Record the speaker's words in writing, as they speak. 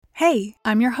Hey,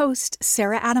 I'm your host,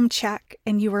 Sarah Adamczyk,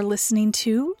 and you are listening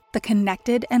to the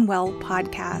Connected and Well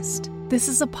podcast. This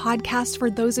is a podcast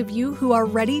for those of you who are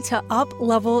ready to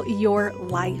up-level your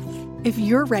life. If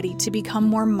you're ready to become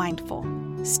more mindful,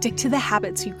 stick to the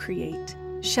habits you create,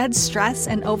 shed stress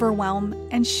and overwhelm,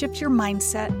 and shift your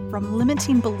mindset from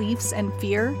limiting beliefs and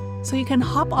fear so you can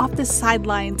hop off the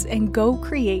sidelines and go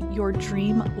create your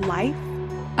dream life,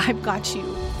 I've got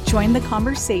you. Join the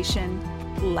conversation.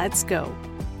 Let's go.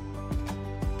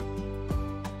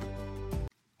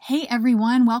 Hey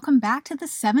everyone, welcome back to the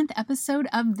 7th episode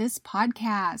of this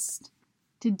podcast.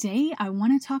 Today I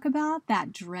want to talk about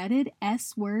that dreaded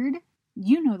S word.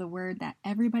 You know the word that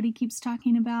everybody keeps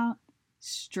talking about,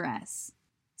 stress.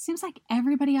 Seems like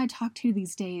everybody I talk to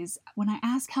these days, when I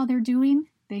ask how they're doing,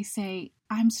 they say,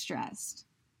 I'm stressed.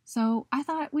 So I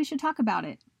thought we should talk about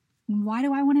it. Why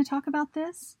do I want to talk about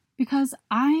this? Because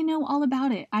I know all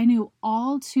about it. I knew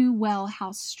all too well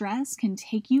how stress can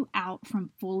take you out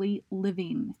from fully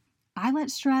living. I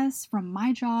let stress from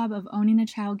my job of owning a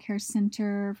childcare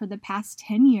center for the past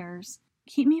 10 years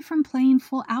keep me from playing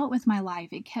full out with my life.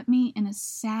 It kept me in a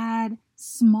sad,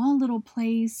 small little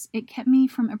place. It kept me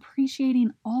from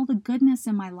appreciating all the goodness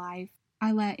in my life.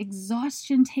 I let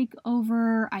exhaustion take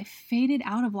over. I faded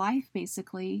out of life,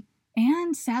 basically.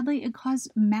 And sadly, it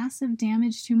caused massive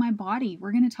damage to my body.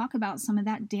 We're going to talk about some of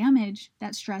that damage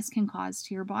that stress can cause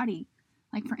to your body.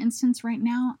 Like for instance, right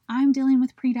now, I'm dealing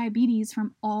with prediabetes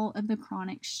from all of the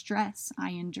chronic stress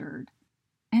I endured.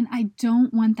 And I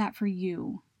don't want that for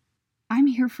you. I'm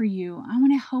here for you. I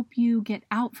want to help you get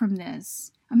out from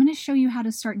this. I'm going to show you how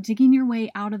to start digging your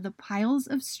way out of the piles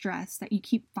of stress that you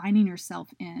keep finding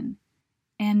yourself in.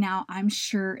 And now I'm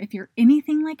sure if you're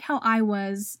anything like how I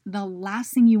was, the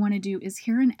last thing you want to do is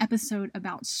hear an episode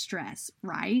about stress,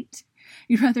 right?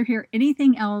 You'd rather hear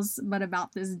anything else but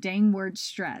about this dang word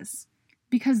stress.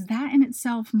 Because that in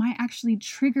itself might actually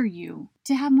trigger you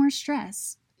to have more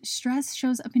stress. Stress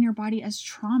shows up in your body as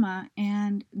trauma,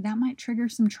 and that might trigger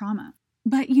some trauma.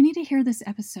 But you need to hear this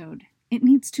episode. It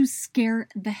needs to scare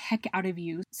the heck out of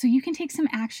you so you can take some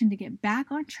action to get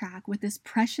back on track with this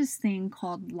precious thing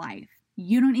called life.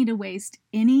 You don't need to waste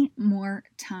any more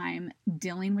time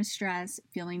dealing with stress,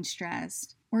 feeling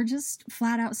stressed, or just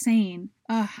flat out saying,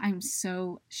 I'm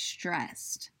so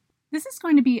stressed. This is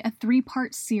going to be a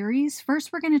 3-part series.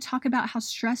 First, we're going to talk about how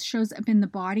stress shows up in the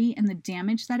body and the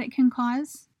damage that it can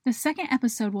cause. The second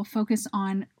episode will focus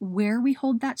on where we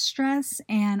hold that stress,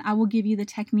 and I will give you the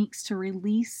techniques to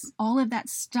release all of that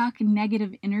stuck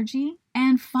negative energy.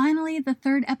 And finally, the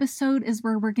third episode is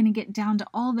where we're going to get down to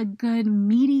all the good,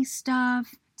 meaty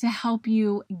stuff to help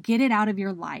you get it out of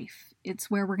your life.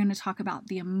 It's where we're going to talk about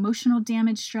the emotional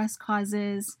damage stress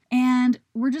causes, and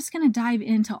we're just going to dive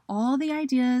into all the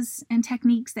ideas and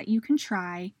techniques that you can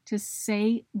try to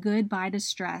say goodbye to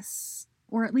stress,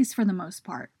 or at least for the most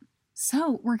part.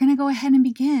 So we're going to go ahead and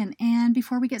begin, and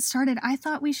before we get started, I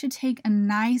thought we should take a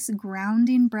nice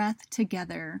grounding breath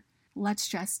together. Let's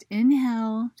just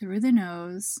inhale through the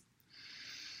nose.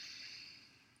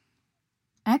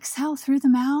 Exhale through the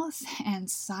mouth and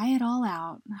sigh it all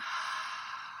out.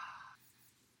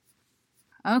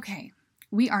 Okay,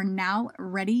 we are now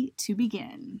ready to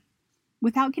begin.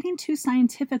 Without getting too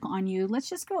scientific on you, let's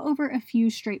just go over a few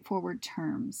straightforward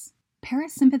terms.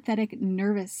 Parasympathetic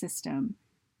nervous system.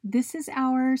 This is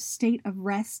our state of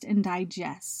rest and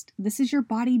digest. This is your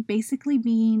body basically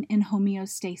being in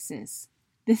homeostasis.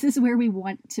 This is where we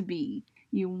want to be.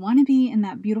 You want to be in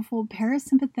that beautiful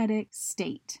parasympathetic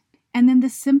state. And then the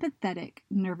sympathetic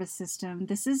nervous system,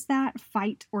 this is that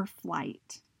fight or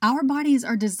flight. Our bodies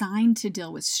are designed to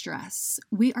deal with stress.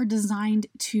 We are designed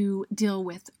to deal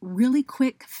with really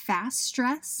quick, fast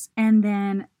stress and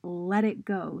then let it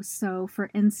go. So for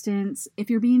instance, if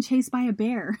you're being chased by a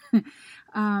bear,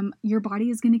 your body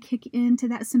is going to kick into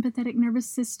that sympathetic nervous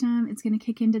system. It's going to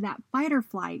kick into that fight or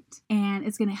flight, and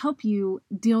it's going to help you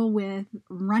deal with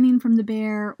running from the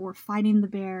bear or fighting the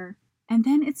bear. And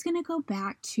then it's going to go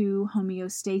back to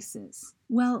homeostasis.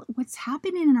 Well, what's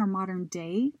happening in our modern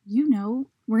day,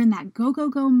 we're in that go, go,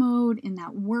 go mode, in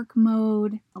that work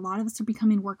mode. A lot of us are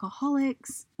becoming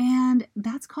workaholics, and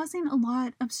that's causing a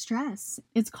lot of stress.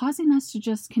 It's causing us to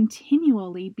just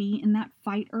continually be in that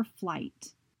fight or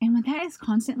flight. And when that is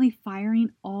constantly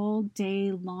firing all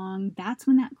day long, that's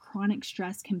when that chronic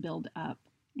stress can build up.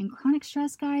 And chronic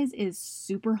stress, guys, is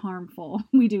super harmful.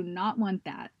 We do not want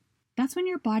that. That's when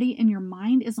your body and your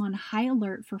mind is on high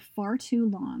alert for far too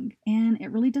long, and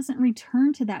it really doesn't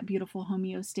return to that beautiful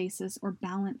homeostasis or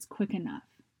balance quick enough.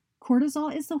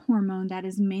 Cortisol is the hormone that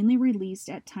is mainly released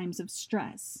at times of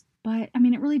stress. But I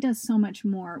mean, it really does so much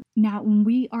more. Now, when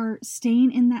we are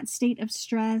staying in that state of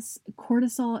stress,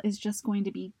 cortisol is just going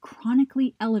to be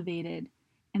chronically elevated,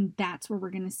 and that's where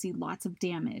we're going to see lots of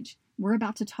damage. We're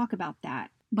about to talk about that.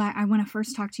 But I want to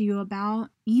first talk to you about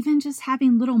even just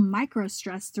having little micro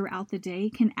stress throughout the day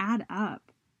can add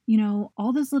up. You know,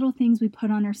 all those little things we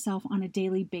put on ourselves on a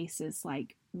daily basis,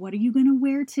 like what are you going to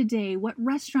wear today? What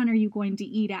restaurant are you going to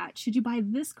eat at? Should you buy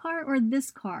this car or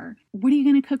this car? What are you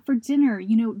going to cook for dinner?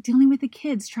 You know, dealing with the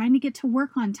kids, trying to get to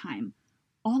work on time.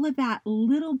 All of that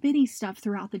little bitty stuff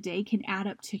throughout the day can add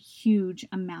up to huge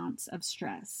amounts of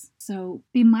stress. So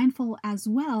be mindful as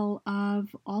well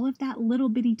of all of that little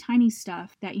bitty tiny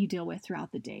stuff that you deal with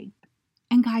throughout the day.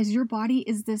 And guys, your body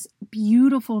is this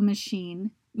beautiful machine.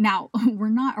 Now, we're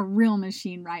not a real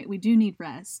machine, right? We do need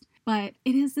rest. But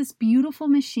it is this beautiful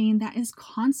machine that is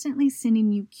constantly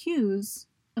sending you cues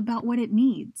about what it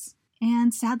needs.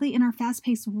 And sadly, in our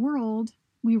fast-paced world,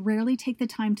 we rarely take the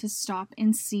time to stop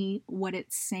and see what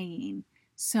it's saying.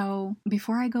 So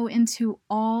before I go into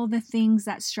all the things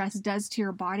that stress does to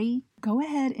your body, go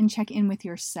ahead and check in with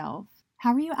yourself.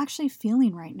 How are you actually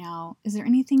feeling right now? Is there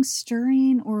anything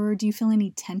stirring, or do you feel any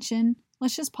tension?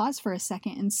 Let's just pause for a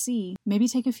second and see. Maybe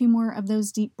take a few more of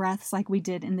those deep breaths like we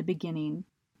did in the beginning.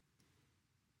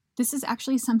 This is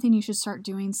actually something you should start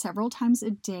doing several times a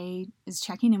day, is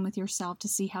checking in with yourself to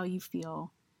see how you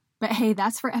feel. But hey,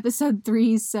 that's for episode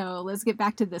 3, so let's get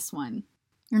back to this one.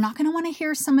 You're not going to want to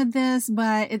hear some of this,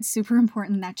 but it's super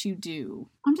important that you do.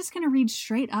 I'm just going to read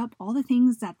straight up all the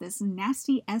things that this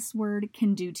nasty S word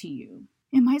can do to you.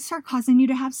 It might start causing you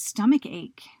to have stomach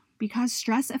ache, because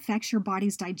stress affects your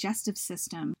body's digestive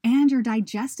system, and your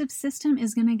digestive system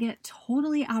is going to get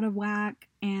totally out of whack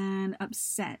and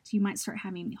upset. You might start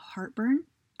having heartburn,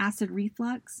 acid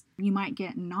reflux. You might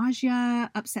get nausea,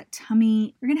 upset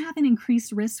tummy. You're going to have an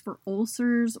increased risk for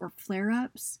ulcers or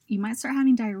flare-ups. You might start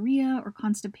having diarrhea or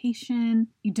constipation.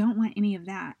 You don't want any of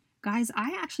that. Guys,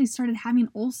 I actually started having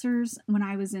ulcers when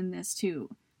I was in this too.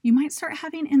 You might start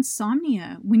having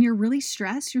insomnia. When you're really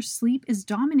stressed, your sleep is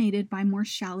dominated by more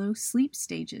shallow sleep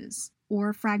stages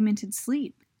or fragmented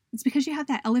sleep. It's because you have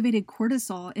that elevated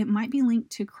cortisol. It might be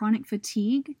linked to chronic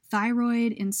fatigue,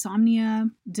 thyroid, insomnia,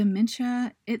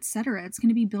 dementia, etc. It's going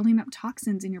to be building up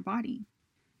toxins in your body.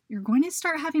 You're going to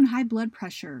start having high blood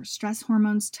pressure. Stress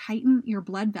hormones tighten your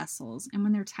blood vessels, and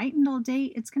when they're tightened all day,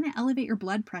 it's going to elevate your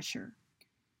blood pressure.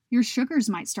 Your sugars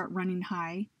might start running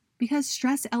high, because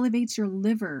stress elevates your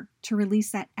liver to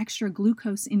release that extra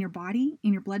glucose in your body,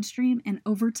 in your bloodstream, and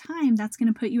over time, that's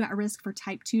going to put you at risk for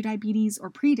type 2 diabetes or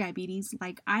prediabetes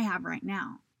like I have right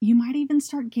now. You might even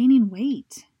start gaining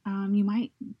weight. You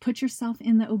might put yourself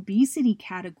in the obesity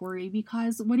category,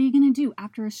 because what are you going to do?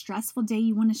 After a stressful day,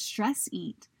 you want to stress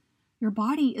eat. Your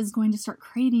body is going to start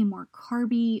craving more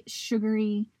carby,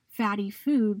 sugary, fatty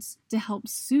foods to help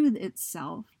soothe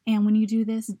itself. And when you do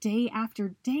this day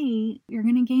after day, you're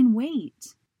going to gain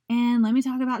weight. And let me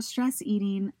talk about stress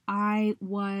eating. I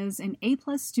was an A+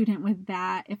 student with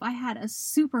that. If I had a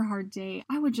super hard day,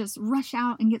 I would just rush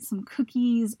out and get some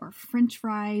cookies or French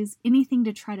fries, anything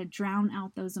to try to drown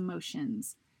out those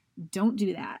emotions. Don't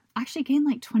do that. I actually gained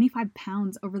like 25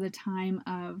 pounds over the time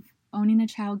of owning a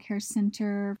child care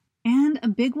center. And a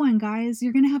big one, guys,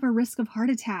 you're going to have a risk of heart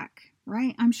attack,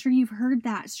 right? I'm sure you've heard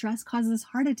that stress causes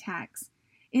heart attacks.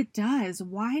 It does.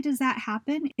 Why does that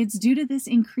happen? It's due to this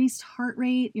increased heart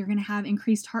rate. You're going to have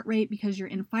increased heart rate because you're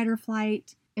in fight or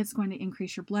flight. It's going to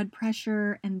increase your blood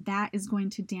pressure, and that is going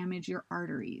to damage your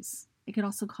arteries. It could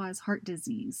also cause heart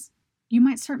disease. You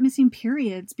might start missing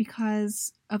periods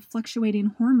because of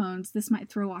fluctuating hormones. This might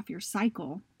throw off your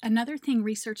cycle. Another thing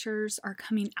researchers are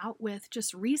coming out with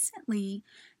just recently,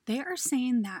 they are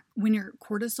saying that when your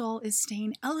cortisol is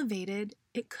staying elevated,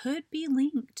 it could be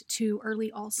linked to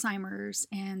early Alzheimer's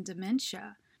and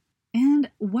dementia.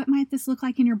 And what might this look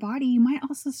like in your body? You might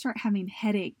also start having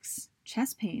headaches,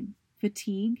 chest pain,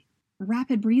 fatigue,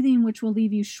 rapid breathing, which will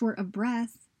leave you short of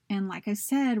breath, and like I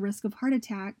said, risk of heart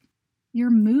attack. Your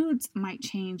moods might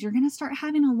change. You're going to start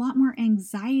having a lot more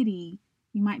anxiety.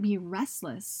 You might be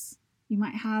restless. You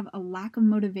might have a lack of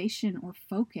motivation or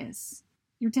focus.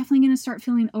 You're definitely going to start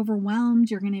feeling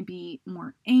overwhelmed. You're going to be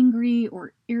more angry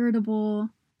or irritable.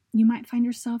 You might find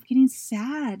yourself getting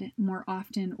sad more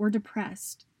often or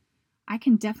depressed. I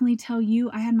can definitely tell you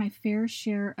I had my fair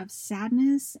share of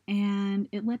sadness, and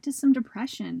it led to some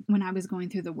depression when I was going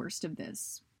through the worst of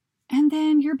this. And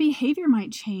then your behavior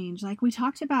might change. Like we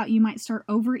talked about, you might start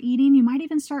overeating. You might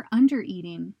even start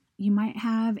undereating. You might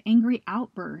have angry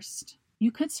outbursts.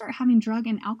 You could start having drug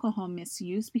and alcohol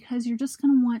misuse because you're just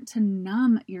going to want to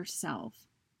numb yourself.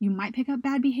 You might pick up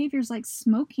bad behaviors like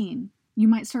smoking, You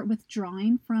might start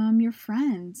withdrawing from your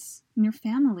friends and your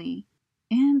family.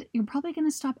 And you're probably going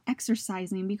to stop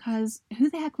exercising because who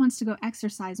the heck wants to go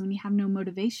exercise when you have no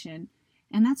motivation?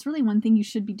 And that's really one thing you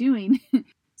should be doing.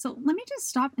 So let me just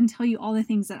stop and tell you all the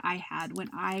things that I had when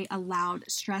I allowed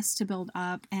stress to build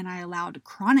up and I allowed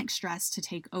chronic stress to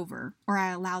take over, or I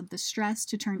allowed the stress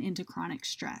to turn into chronic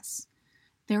stress.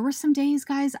 There were some days,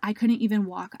 guys, I couldn't even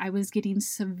walk. I was getting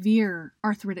severe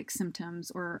arthritic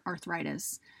symptoms or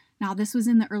arthritis. Now, this was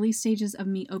in the early stages of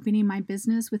me opening my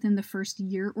business within the first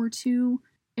year or two.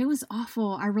 It was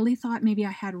awful. I really thought maybe I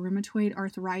had rheumatoid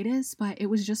arthritis, but it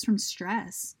was just from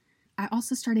stress. I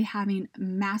also started having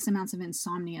mass amounts of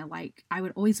insomnia. Like I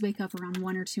would always wake up around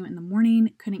 1 or 2 in the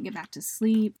morning, couldn't get back to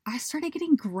sleep. I started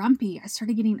getting grumpy. I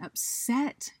started getting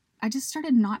upset. I just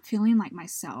started not feeling like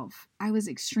myself. I was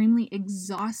extremely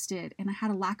exhausted and I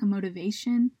had a lack of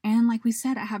motivation. And like we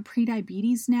said, I have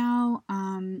prediabetes now.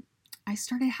 I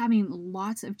started having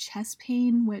lots of chest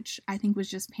pain, which I think was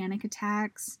just panic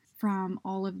attacks from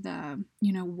all of the,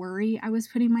 worry I was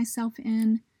putting myself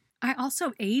in. I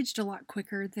also aged a lot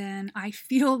quicker than I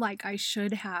feel like I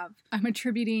should have. I'm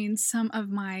attributing some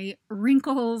of my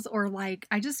wrinkles or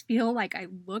I just feel like I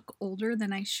look older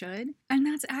than I should. And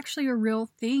that's actually a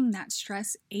real thing, that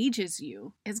stress ages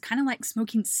you. It's kind of like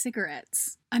smoking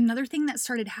cigarettes. Another thing that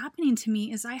started happening to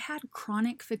me is I had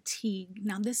chronic fatigue.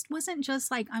 Now, this wasn't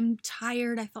just like I'm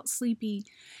tired, I felt sleepy.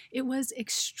 It was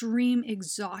extreme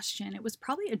exhaustion. It was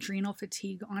probably adrenal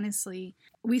fatigue, honestly.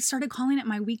 We started calling it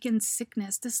my weekend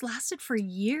sickness. This lasted for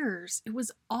years. It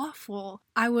was awful.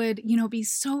 I would, be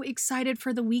so excited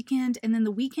for the weekend, and then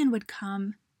the weekend would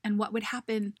come. And what would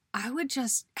happen, I would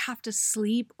just have to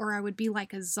sleep, or I would be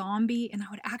like a zombie, and I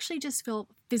would actually just feel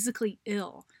physically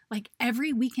ill. Like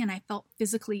every weekend I felt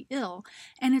physically ill.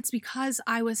 And it's because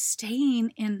I was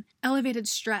staying in elevated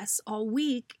stress all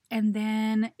week, and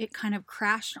then it kind of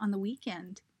crashed on the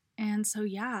weekend. And so,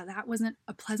 yeah, that wasn't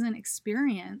a pleasant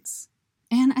experience.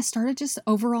 And I started just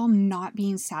overall not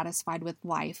being satisfied with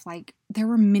life. Like there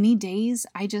were many days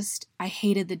I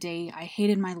hated the day. I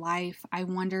hated my life. I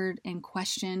wondered and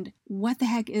questioned what the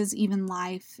heck is even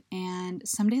life. And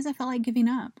some days I felt like giving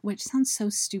up, which sounds so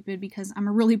stupid because I'm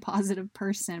a really positive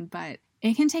person, but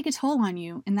it can take a toll on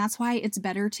you. And that's why it's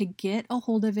better to get a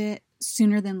hold of it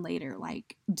sooner than later.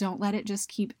 Like, don't let it just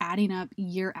keep adding up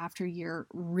year after year.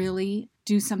 Really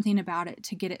do something about it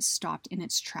to get it stopped in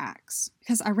its tracks.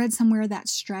 Because I read somewhere that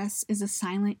stress is a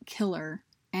silent killer.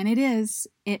 And it is.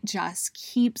 It just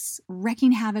keeps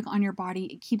wreaking havoc on your body.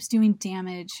 It keeps doing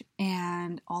damage.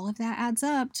 And all of that adds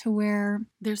up to where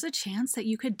there's a chance that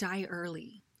you could die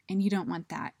early. And you don't want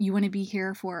that. You want to be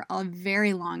here for a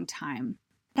very long time.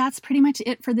 That's pretty much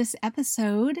it for this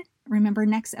episode. Remember,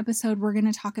 next episode, we're going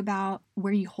to talk about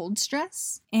where you hold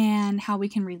stress and how we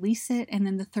can release it. And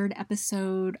then the third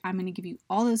episode, I'm going to give you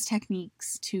all those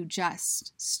techniques to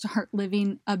just start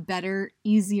living a better,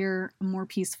 easier, more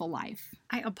peaceful life.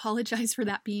 I apologize for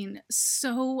that being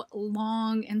so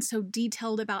long and so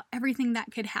detailed about everything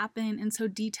that could happen and so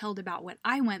detailed about what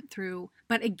I went through.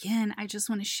 But again, I just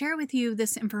want to share with you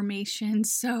this information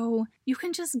so you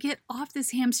can just get off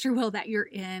this hamster wheel that you're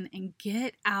in and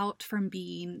get out from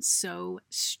being so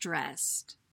stressed.